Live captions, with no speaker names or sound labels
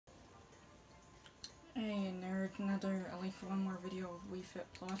Hey nerd, at least one more video of Wii Fit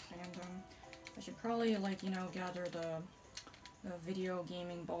Plus, and I should probably, like, gather the video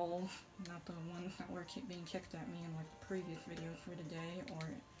gaming balls, not the ones that were being kicked at me in, like, the previous videos for today, or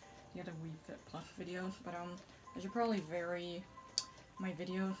the other Wii Fit Plus videos, but, I should probably vary my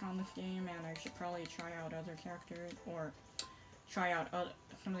videos on this game, and I should probably try out other characters, or try out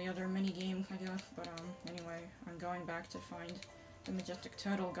some of the other mini-games, I guess, but, anyway, I'm going back to find the Majestic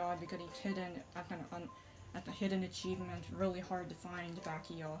Turtle God because he's hidden at the hidden achievement, really hard to find back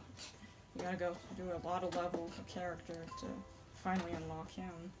here. You gotta go do a lot of levels of characters to finally unlock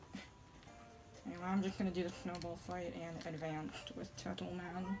him. Anyway, I'm just gonna do the snowball fight and advanced with Turtle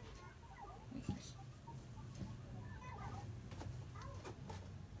Man.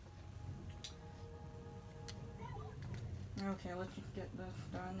 Okay, let's just get this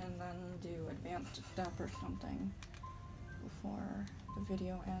done and then do advanced step or something before the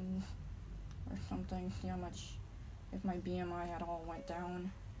video ends or something. See how much, if my BMI at all went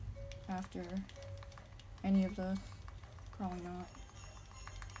down after any of this. Probably not.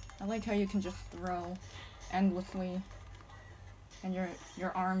 I like how you can just throw endlessly and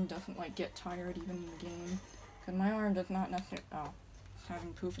your arm doesn't, like, get tired even in the game. Because my arm does not necessarily, it's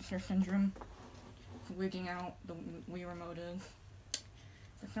having Puffer syndrome. Wigging out the Wii remote is.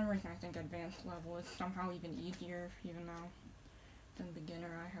 For some reason I think advanced level is somehow even easier, even though than beginner.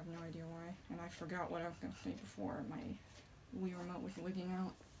 I have no idea why. And I forgot what I was going to say before my Wii remote was wigging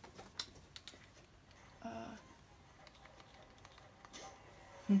out.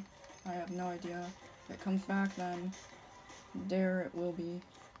 I have no idea. If it comes back, then there it will be.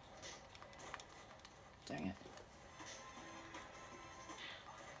 Dang it.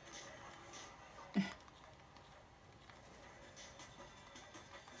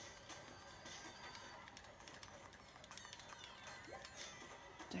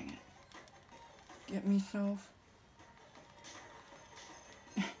 Dang it. Get me self.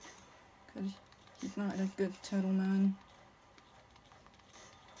 Because he's not a good turtle man.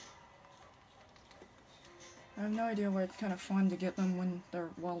 I have no idea why it's kind of fun to get them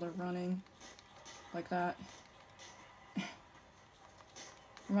while they're running. Like that.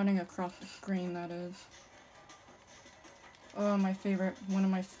 Running across the screen, that is. Oh, one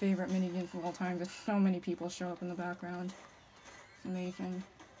of my favorite minigames of all time. There's so many people show up in the background. It's amazing.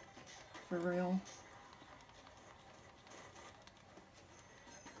 For real.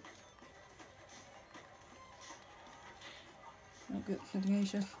 Oh, good,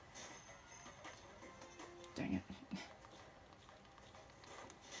 Tenacious. Dang it.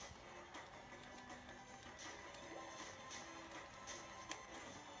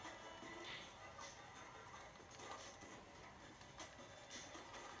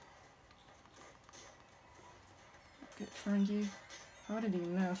 Get Frenzy. How did he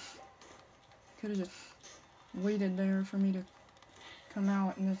miss? Could have just waited there for me to come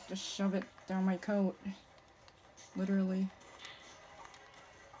out and just shove it down my coat. Literally.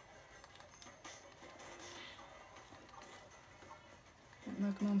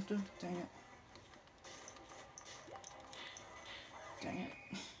 Milk monster. Dang it. Dang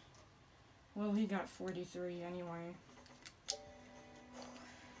it. Well, he got 43 anyway.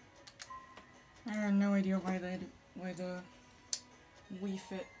 I have no idea why the Wii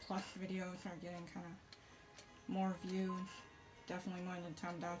Fit Plus videos are getting kind of more views. Definitely more than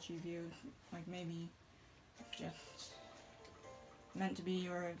Tamdachi views. Like, maybe just meant to be,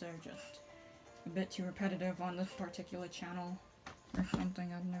 or they're just a bit too repetitive on this particular channel or something,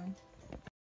 I don't know.